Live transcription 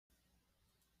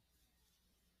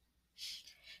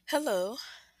Hello,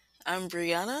 I'm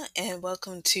Brianna, and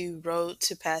welcome to Road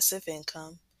to Passive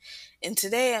Income. And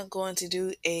today I'm going to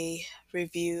do a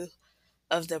review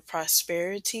of the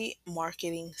Prosperity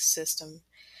Marketing System.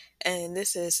 And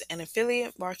this is an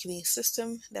affiliate marketing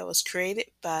system that was created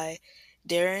by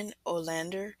Darren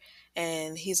Olander,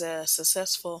 and he's a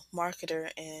successful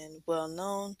marketer and well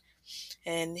known.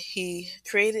 And he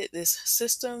created this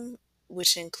system,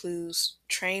 which includes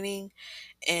training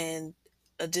and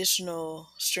additional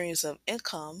streams of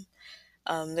income.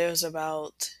 There's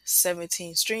about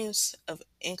 17 streams of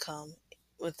income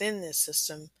within this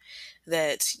system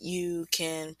that you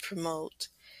can promote.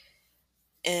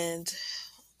 And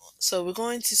so we're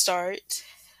going to start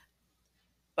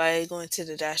by going to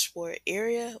the dashboard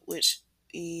area, which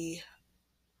we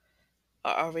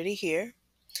are already here.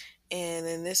 And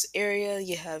in this area,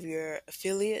 you have your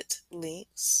affiliate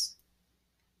links,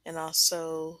 and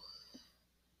also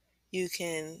you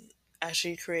can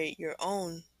actually create your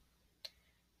own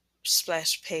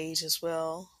splash page as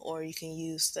well, or you can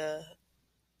use the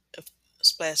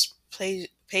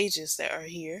pages that are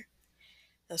here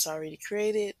that's already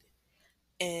created.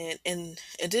 And in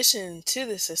addition to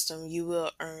the system, you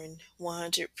will earn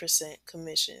 100%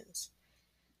 commissions.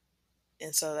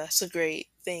 And so that's a great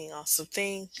thing, awesome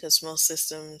thing, because most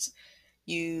systems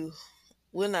you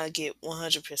will not get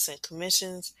 100%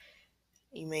 commissions.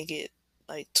 You may get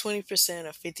like 20%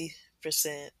 or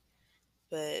 50%,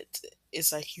 but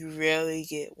it's like you rarely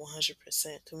get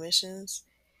 100% commissions.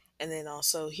 And then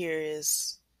also here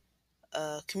is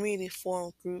a community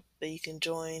forum group that you can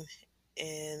join,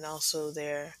 and also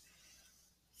their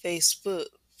Facebook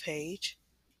page.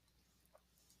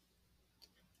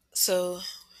 So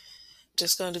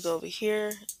just going to go over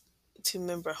here to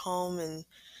member home, and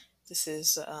this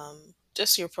is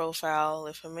just your profile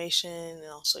information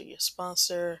and also your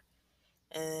sponsor,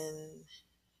 and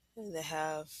they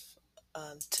have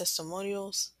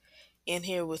testimonials in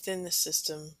here within the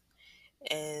system.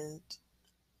 And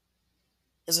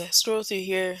as I scroll through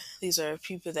here, these are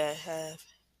people that have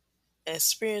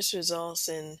experienced results,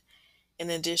 and in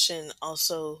addition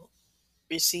also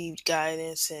received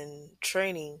guidance and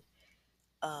training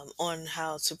on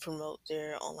how to promote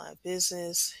their online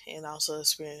business and also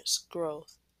experience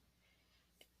growth.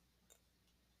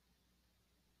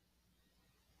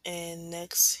 And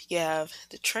next, you have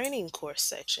the training course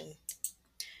section.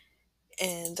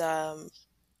 And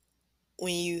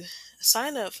when you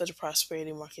sign up for the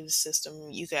Prosperity Marketing System,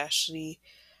 you can actually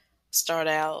start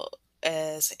out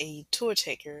as a tour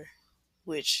taker,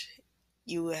 which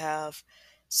you will have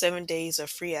 7 days of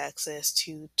free access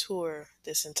to tour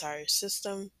this entire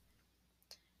system.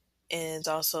 And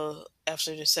also,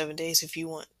 after the 7 days, if you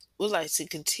would like to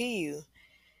continue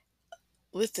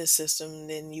with this system,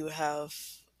 then you have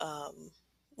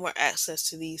more access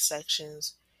to these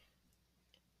sections.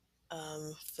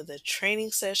 For the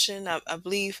training session, I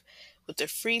believe with the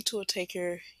free tour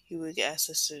taker, you would get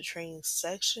access to the training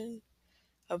section,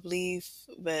 I believe.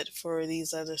 But for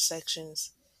these other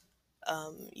sections,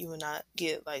 you will not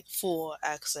get like full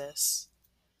access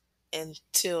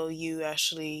until you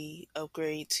actually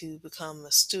upgrade to become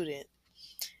a student.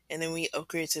 And then when you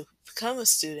upgrade to become a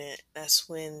student, that's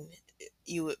when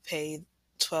you would pay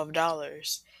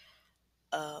 $12.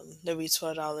 There'll be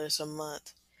 $12 a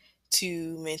month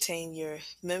to maintain your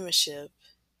membership,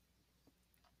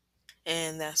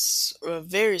 and that's a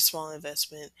very small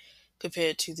investment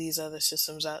compared to these other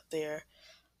systems out there.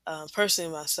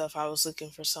 Personally, myself, I was looking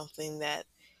for something that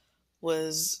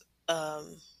was,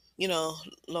 you know,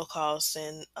 low cost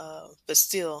and but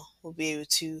still will be able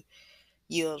to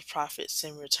yield profits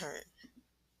in return.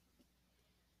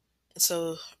 And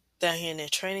so down here in the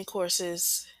training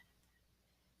courses,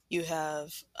 you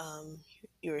have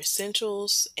your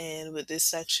essentials, and with this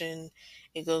section,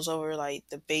 it goes over like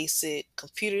the basic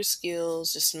computer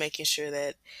skills, just making sure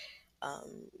that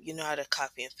you know how to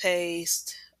copy and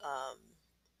paste,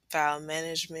 file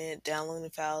management, downloading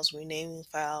files, renaming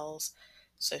files,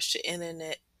 search the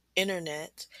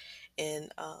internet,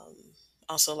 and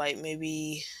also like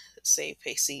maybe say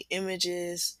pasting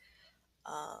images,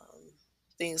 um,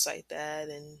 things like that.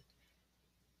 And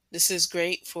this is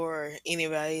great for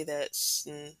anybody that's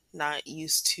not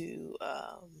used to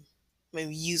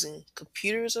maybe using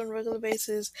computers on a regular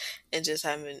basis and just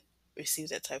haven't received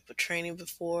that type of training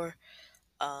before.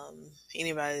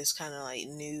 Anybody that's kind of like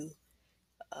new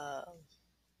um,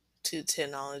 to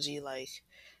technology, like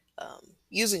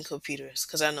using computers,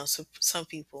 because I know some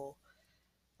people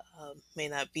may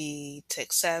not be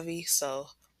tech savvy. So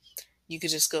you could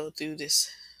just go through this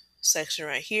section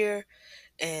right here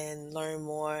and learn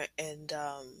more and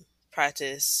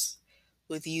practice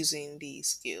with using these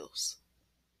skills.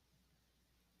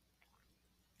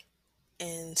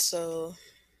 And so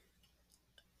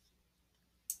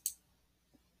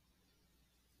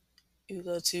you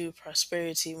go to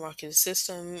Prosperity Marketing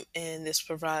System, and this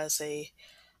provides a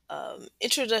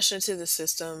introduction to the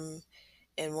system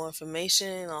and more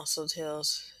information. Also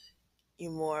tells you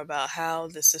more about how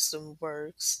the system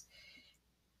works,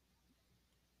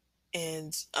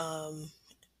 and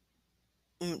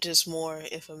just more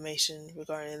information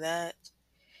regarding that,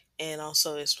 and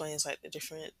also explains like the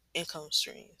different income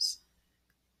streams.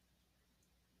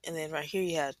 And then right here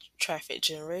you have traffic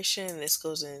generation. This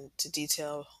goes into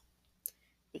detail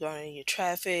regarding your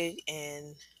traffic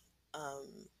and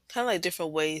kind of like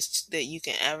different ways that you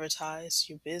can advertise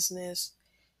your business.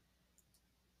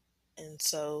 And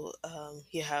so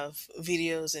you have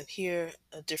videos in here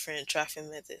of different traffic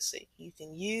methods that you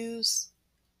can use.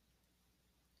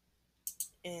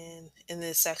 And in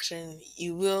this section,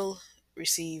 you will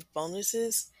receive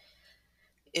bonuses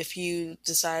if you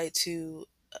decide to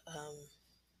um,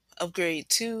 upgrade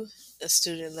to a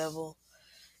student level.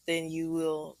 Then you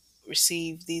will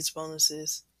receive these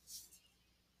bonuses.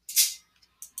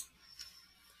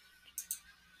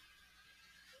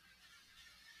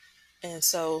 And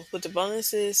so with the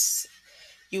bonuses,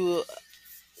 you will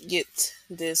get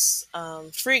this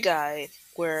free guide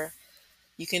where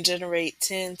you can generate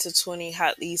 10 to 20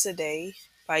 hot leads a day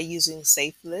by using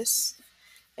SafeList.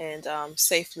 And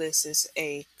SafeList is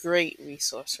a great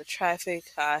resource for traffic.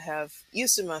 I have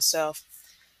used it myself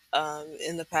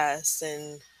in the past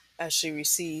and actually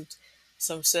received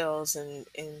some sales and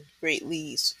great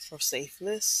leads from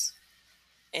SafeList.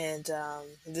 And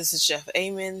this is Jeff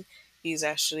Amen. He's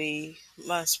actually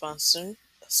my sponsor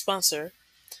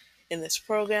in this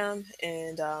program,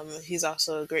 and he's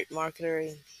also a great marketer.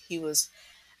 And he was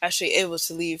actually able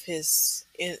to leave his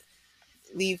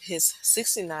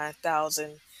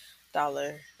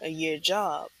 $69,000 a year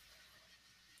job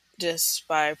just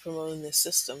by promoting this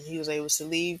system. He was able to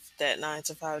leave that 9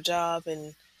 to 5 job,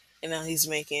 and now he's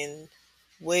making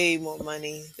way more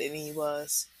money than he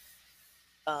was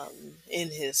in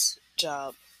his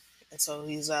job. And so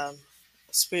he's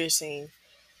experiencing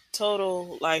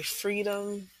total life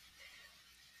freedom.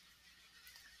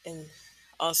 And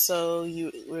also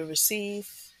you will receive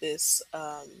this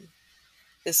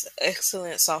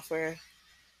excellent software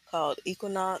called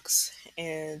Equinox,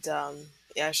 and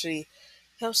it actually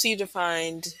helps you to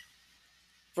find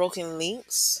broken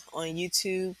links on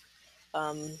YouTube.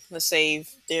 Let's say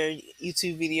if there are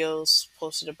YouTube videos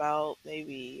posted about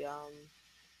maybe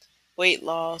weight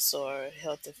loss or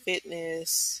health and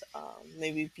fitness,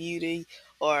 maybe beauty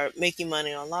or making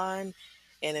money online.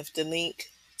 And if the link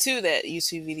to that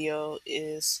YouTube video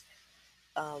is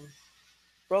um,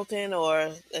 broken,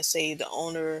 or let's say the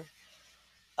owner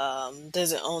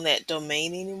doesn't own that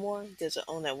domain anymore, doesn't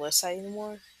own that website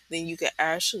anymore, then you can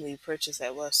actually purchase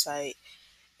that website,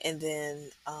 and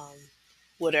then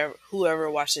whatever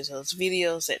whoever watches those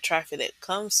videos, that traffic that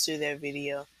comes to their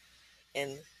video,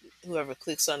 and whoever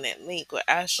clicks on that link will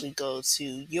actually go to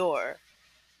your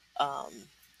um,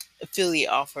 affiliate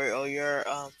offer or your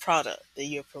product that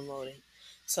you're promoting.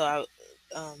 So I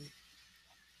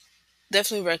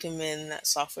definitely recommend that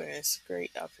software. It's a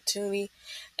great opportunity,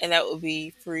 and that will be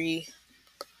free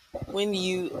when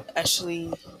you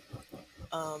actually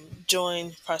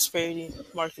join Prosperity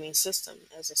Marketing System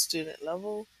as a student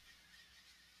level.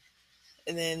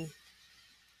 And then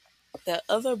there are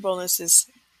other bonuses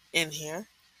in here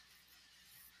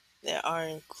that are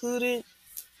included.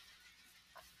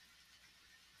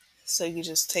 So you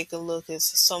just take a look at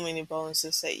so many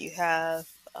bonuses that you have.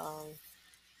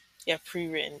 You have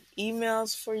pre-written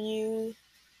emails for you.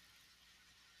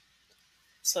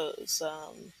 So it's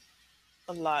a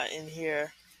lot in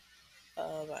here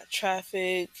about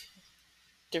traffic,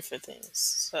 different things.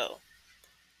 So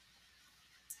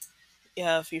you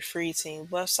have your free team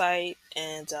website,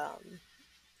 and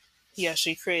he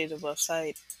actually created a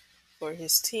website for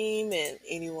his team and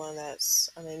anyone that's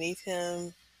underneath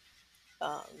him,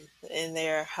 um, and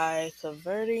they're high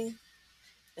converting.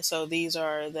 And so these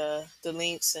are the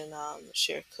links and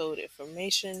share code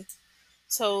information.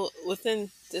 So within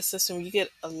this system, you get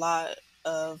a lot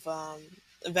of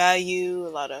value, a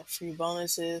lot of free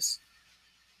bonuses,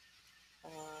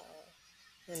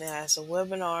 and it has a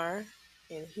webinar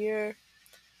in here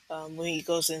when he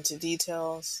goes into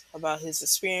details about his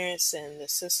experience and the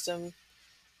system.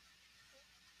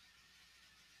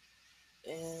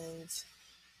 And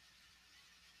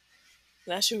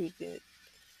not sure we can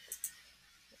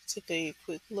take a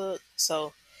quick look.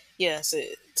 So, yes,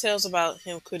 it tells about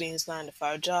him quitting his 9 to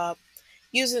 5 job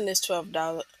using this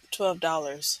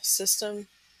 $12 system.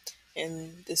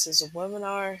 And this is a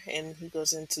webinar, and he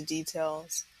goes into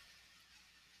details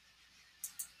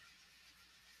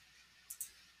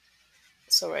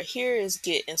So right here is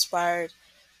Get Inspired.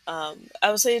 I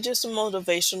would say just a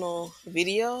motivational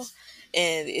video,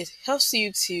 and it helps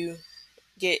you to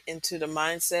get into the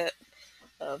mindset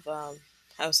of, I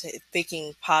would say,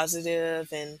 thinking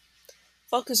positive and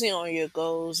focusing on your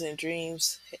goals and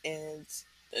dreams, and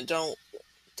don't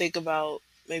think about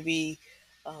maybe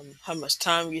how much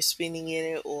time you're spending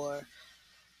in it, or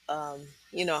how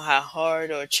hard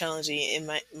or challenging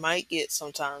it might get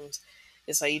sometimes.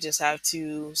 It's like you just have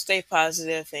to stay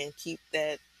positive and keep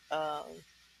that um,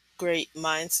 great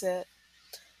mindset,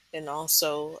 and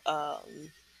also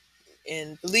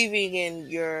in believing in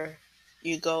your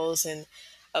goals, and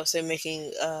I would say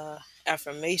making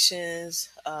affirmations,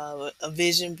 a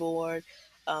vision board.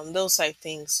 Those type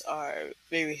things are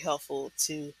very helpful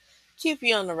to keep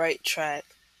you on the right track.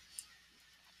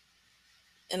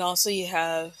 And also you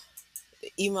have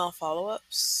email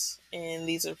follow-ups, and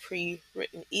these are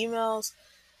pre-written emails.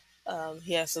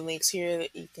 He has some links here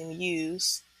that you can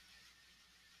use,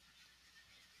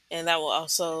 and that will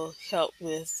also help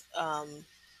with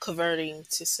converting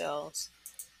to sales.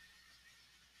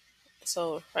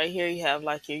 So right here you have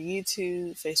like your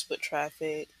YouTube, Facebook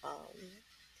traffic,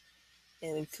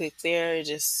 and you click there, it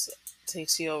just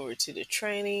takes you over to the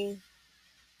training.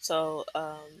 So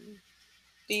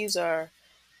these are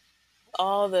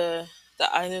all the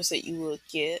items that you will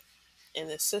get in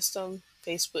the system.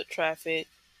 Facebook traffic.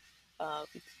 Uh,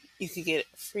 you could get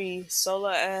a free solo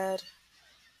ad.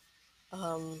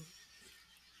 Oh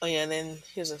yeah, and then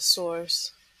here's a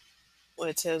source where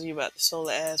it tells you about the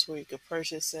solar ads where you could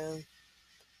purchase them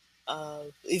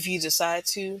if you decide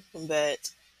to.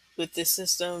 But with this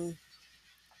system,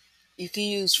 you can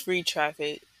use free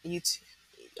traffic, YouTube,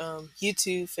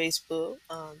 Facebook.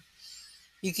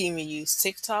 You can even use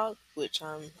TikTok, which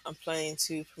I'm planning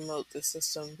to promote the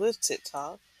system with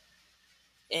TikTok,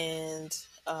 and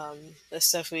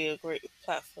that's definitely a great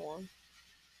platform.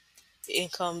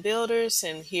 Income builders,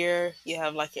 and here you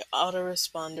have like your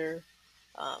autoresponder,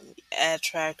 ad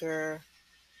tracker,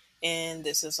 and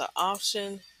this is an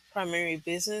option, primary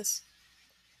business.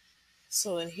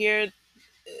 So in here,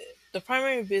 the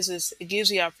primary business, it gives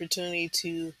you the opportunity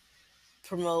to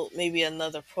promote maybe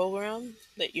another program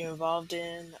that you're involved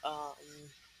in. I'm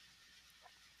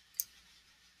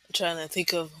trying to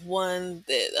think of one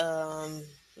that,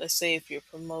 let's say if you're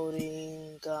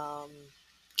promoting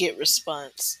Get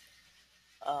Response,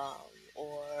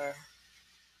 or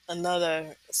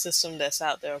another system that's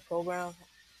out there, a program.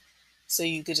 So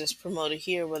you could just promote it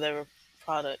here, whatever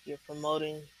product you're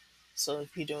promoting. So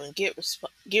if you're doing Get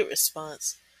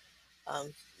Response,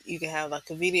 um, you can have like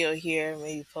a video here,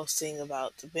 maybe posting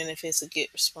about the benefits of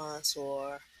Get Response,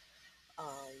 or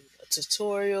a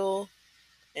tutorial,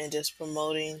 and just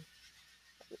promoting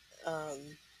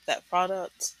that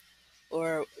product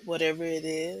or whatever it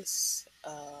is.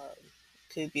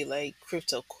 Could be like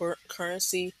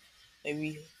cryptocurrency.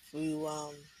 Maybe if you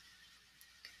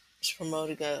just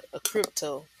promoting a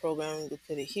crypto program, you could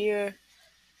put it here.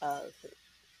 Uh,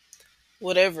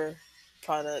 whatever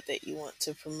product that you want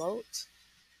to promote.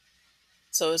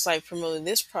 So it's like promoting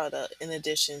this product in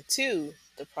addition to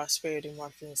the prosperity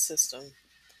marketing system.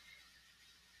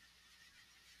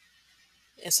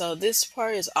 And so this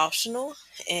part is optional.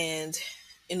 And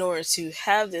in order to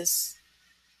have this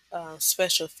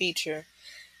special feature,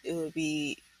 it would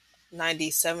be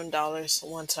 $97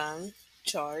 one time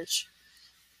charge.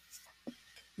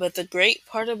 But the great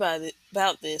part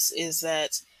about this is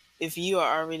that if you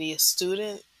are already a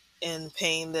student and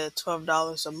paying the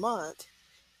 $12 a month,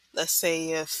 let's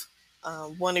say if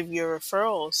one of your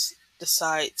referrals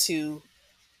decide to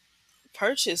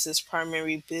purchase this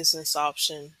primary business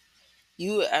option,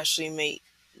 you would actually make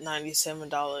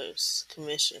 $97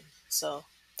 commission. So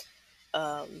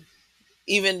um,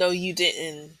 even though you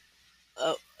didn't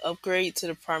upgrade to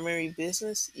the primary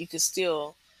business, you could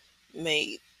still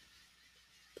make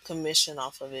commission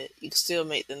off of it. You could still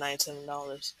make the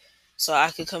 $97. So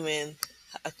I could come in,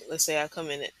 let's say I come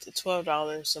in at the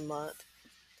 $12 a month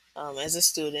as a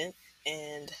student,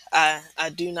 and I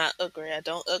do not upgrade. I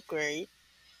don't upgrade,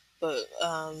 but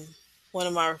one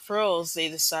of my referrals, they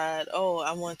decide, oh,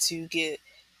 I want to get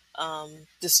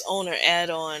this owner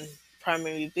add-on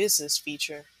primary business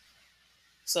feature.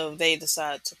 So if they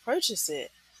decide to purchase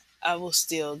it, I will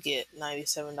still get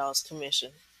 $97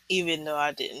 commission, even though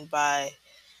I didn't buy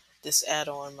this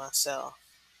add-on myself.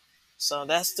 So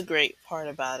that's the great part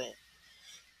about it.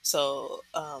 So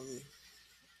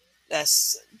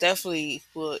that's definitely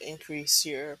will increase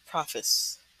your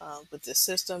profits with this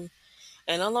system,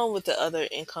 and along with the other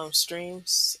income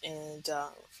streams. And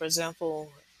for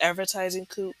example, advertising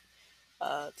coop.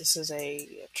 This is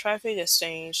a traffic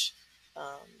exchange.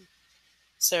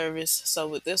 service. So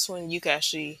with this one, you can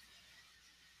actually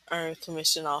earn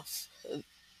commission off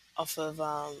of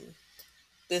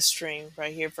this stream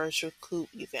right here, Virtual Coop.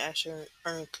 You can actually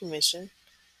earn commission.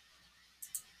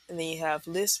 And then you have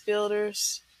list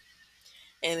builders,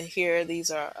 and here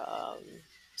these are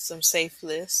some safe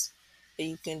lists that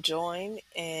you can join,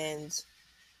 and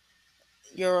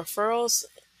your referrals,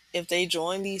 if they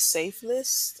join these safe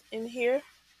lists in here,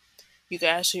 you can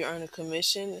actually earn a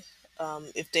commission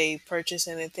if they purchase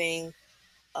anything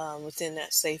within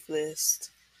that safe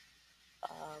list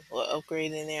or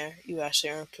upgrade in there. You actually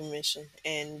earn commission,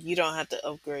 and you don't have to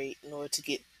upgrade in order to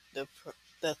get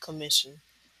the commission.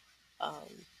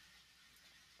 Um,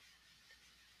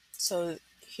 so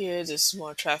here, there's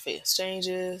more traffic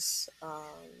exchanges.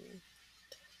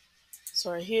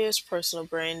 So right here is personal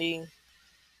branding.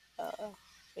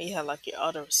 You have like your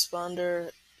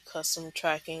autoresponder, custom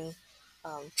tracking,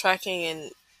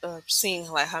 tracking and seeing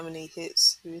like how many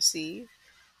hits you receive.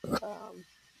 Um,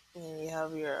 and you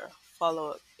have your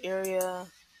follow up area.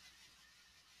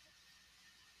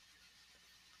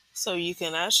 So you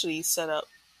can actually set up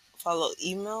follow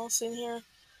emails in here,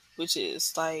 which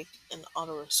is like an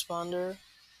autoresponder.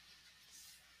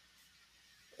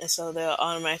 And so they'll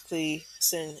automatically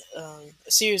send a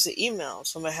series of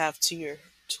emails on behalf to your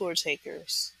tour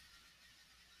takers.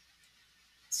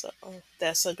 So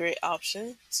that's a great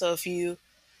option. So if you,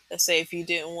 let's say if you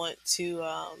didn't want to,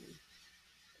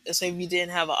 let's say if you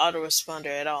didn't have an autoresponder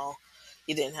at all,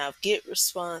 you didn't have Get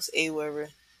Response, Aweber,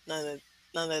 none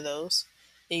of those,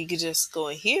 then you could just go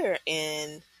in here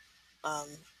and um,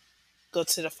 go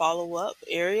to the follow up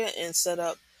area and set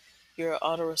up your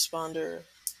autoresponder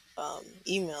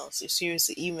emails, your series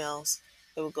of emails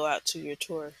that will go out to your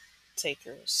tour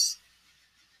takers.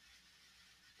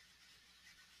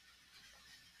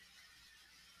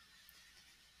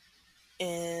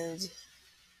 And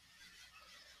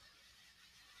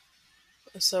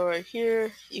so right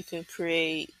here, you can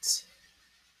create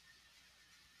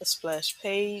a splash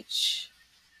page.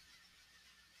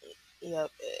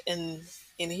 Yep. And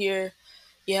in here,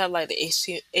 you have like the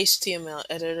HTML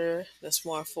editor that's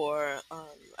more for,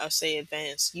 I'd say,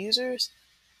 advanced users.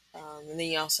 And then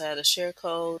you also have a share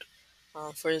code.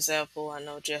 For example, I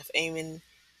know Jeff Amen,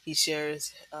 he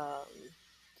shares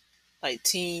like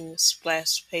team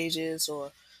splash pages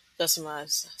or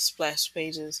customized splash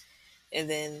pages. And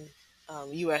then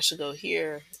you actually go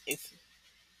here if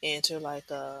you enter like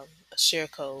a share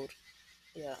code.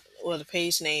 Yeah, well, the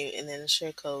page name and then the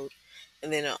share code,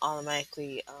 and then it'll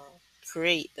automatically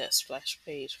create that splash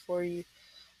page for you.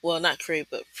 Well, not create,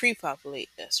 but pre-populate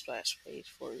that splash page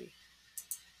for you.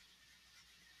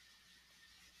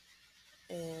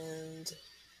 And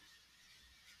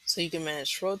so you can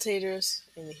manage rotators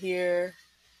in here.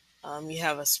 You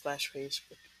have a splash page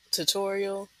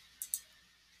tutorial.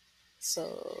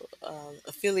 So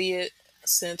affiliate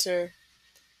center,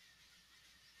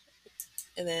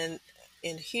 and then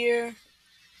in here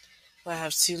I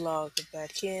have to log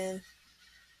back in.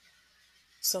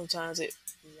 Sometimes it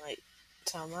might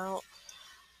time out,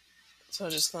 so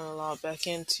I'm just going to log back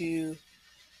into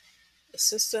the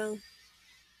system.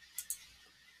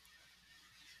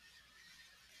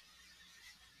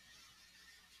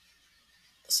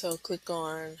 So click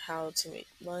on how to make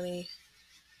money.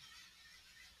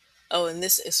 Oh, and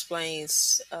this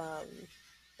explains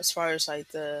as far as like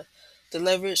the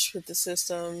leverage with the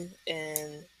system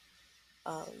and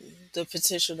um, the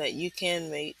potential that you can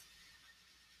make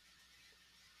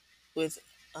with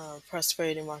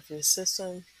prosperity marketing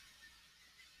system,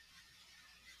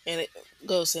 and it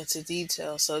goes into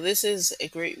detail. So this is a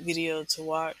great video to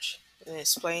watch, and it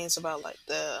explains about like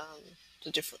the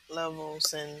different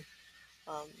levels and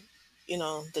um,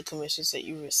 the commissions that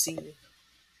you receive.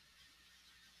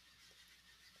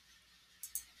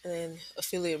 And then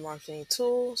affiliate marketing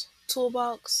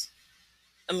toolbox.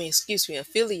 I mean, excuse me,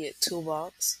 affiliate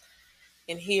toolbox.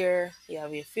 And here you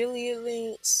have your affiliate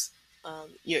links,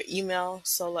 your email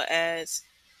solo ads.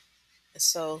 And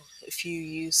so if you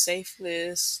use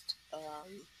SafeList,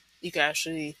 you can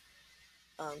actually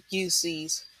use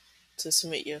these to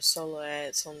submit your solo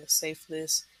ads on the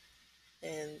SafeList,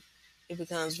 and it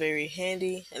becomes very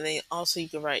handy. And then also you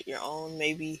can write your own.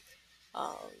 Maybe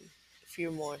um, if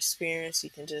you're more experienced, you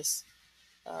can just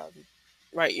um,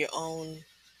 write your own,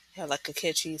 have like a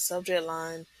catchy subject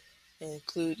line, and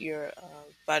include your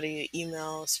body of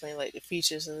email, explain like the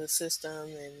features of the system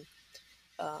and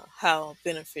how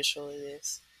beneficial it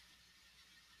is.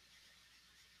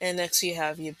 And next you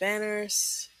have your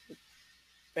banners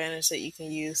that you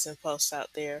can use and post out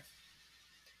there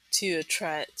to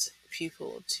attract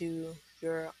people to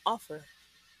your offer.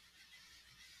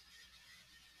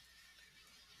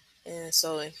 And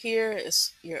so in here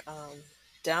is your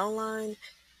downline,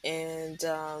 and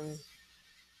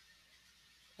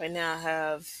right now I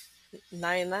have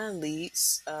 99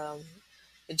 leads. I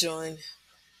joined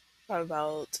probably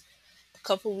about a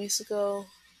couple weeks ago,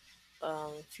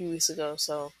 a few weeks ago.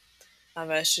 So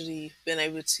I've actually been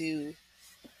able to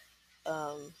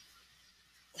um,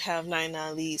 have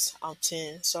 99 leads opt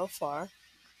in so far.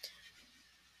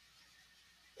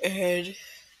 And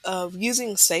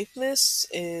using SafeList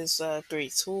is a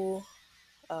great tool.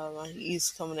 I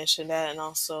use a combination of that and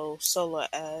also solo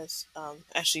ads.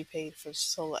 Actually paid for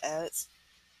solo ads.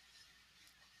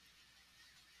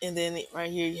 And then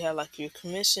right here you have like your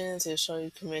commissions. It'll show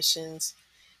you commissions.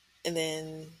 And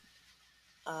then,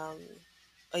 um,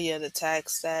 oh yeah, the tag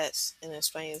stats, and it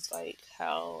explains like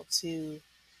how to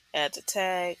add the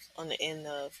tag on the end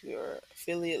of your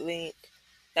affiliate link.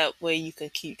 That way you can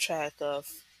keep track of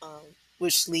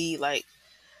which lead, like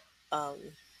um,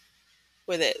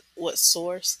 where that what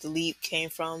source the lead came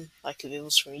from, like if it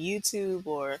was from YouTube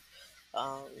or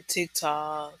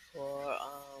TikTok or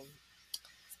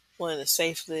one of the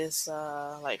safe lists,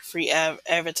 like free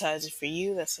advertising for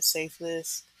you. That's a safe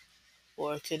list,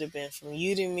 or it could have been from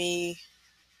Udemy.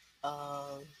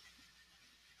 Um,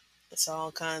 it's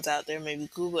all kinds out there. Maybe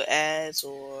Google Ads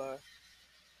or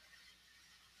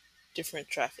different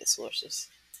traffic sources.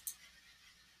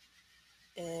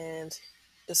 And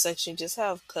the section just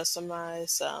have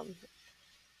customized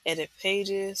edit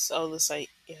pages. So it looks like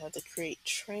you have to create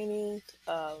training.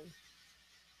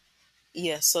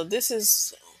 Yeah, so this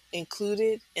is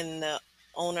included in the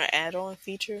owner add-on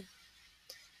feature.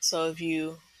 So if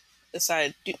you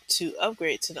decide to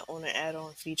upgrade to the owner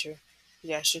add-on feature, you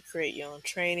guys should create your own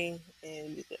training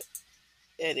and you could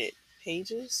edit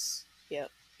pages.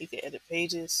 Yep, you can edit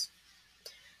pages.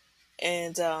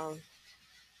 And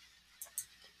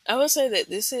I would say that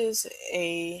this is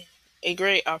a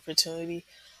great opportunity.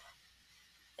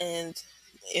 And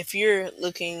if you're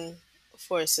looking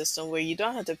for a system where you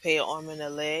don't have to pay an arm and a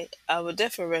leg, I would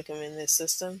definitely recommend this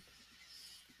system.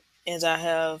 And I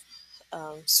have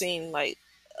seen like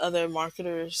other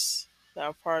marketers that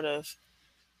are part of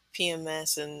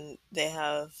PMS, and they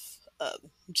have uh,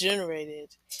 generated,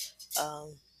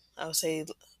 um, I would say,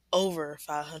 over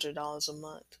 $500 a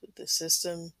month with the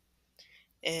system.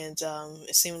 And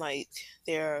it seemed like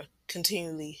they're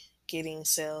continually getting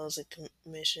sales and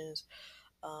commissions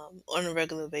on a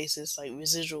regular basis, like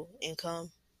residual income.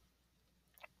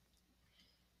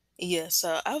 Yeah,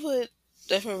 so I would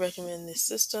definitely recommend this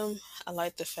system. I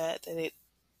like the fact that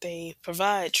they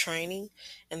provide training,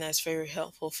 and that's very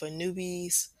helpful for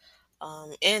newbies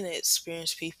and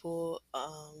experienced people.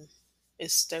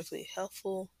 It's definitely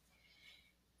helpful.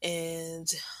 And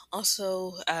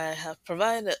also, I have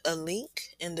provided a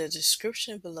link in the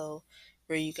description below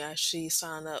where you can actually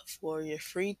sign up for your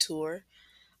free tour.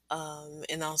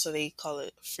 And also, they call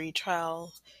it free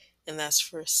trial, and that's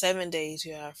for 7 days.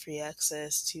 You have free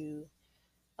access to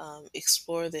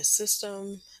explore this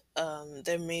system.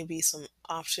 There may be some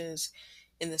options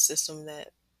in the system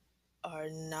that are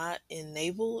not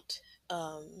enabled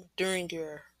during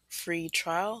your free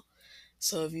trial.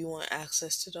 So if you want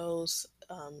access to those,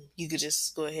 you could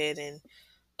just go ahead and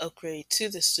upgrade to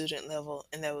the student level,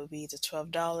 and that would be the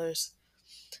 $12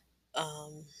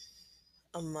 um,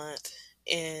 a month.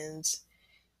 And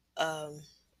um,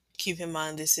 keep in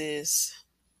mind, this is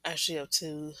actually up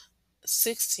to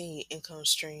 16 income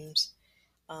streams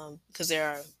because there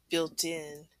are built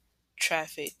in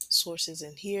traffic sources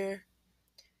in here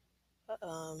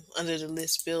under the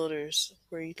list builders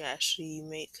where you can actually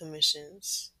make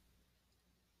commissions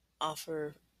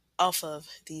offer off of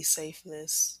these safe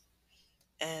lists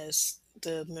as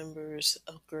the members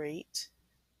upgrade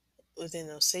within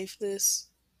those safe lists.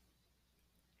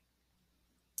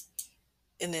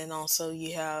 And then also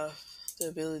you have the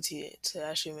ability to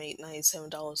actually make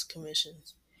 $97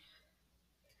 commissions.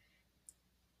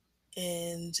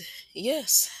 And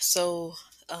yes, so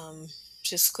um,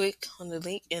 just click on the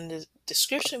link in the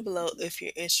description below if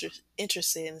you're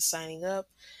interested in signing up.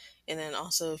 And then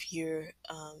also if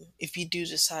you do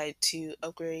decide to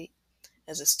upgrade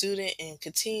as a student and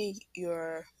continue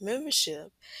your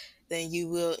membership, then you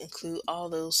will include all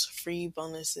those free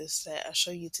bonuses that I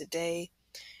show you today.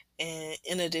 And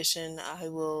in addition, I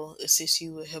will assist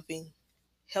you with helping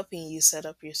you set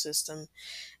up your system.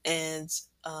 And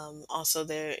also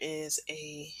there is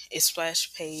a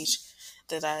splash page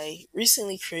that I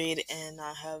recently created, and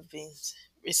I have been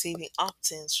receiving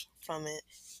opt-ins from it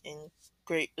and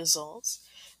great results.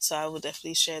 So I will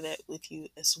definitely share that with you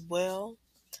as well.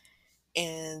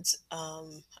 And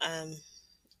I'm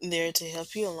there to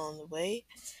help you along the way.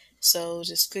 So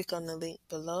just click on the link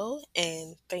below,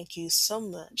 and thank you so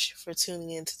much for tuning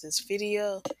into this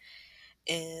video,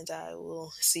 and I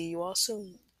will see you all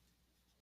soon.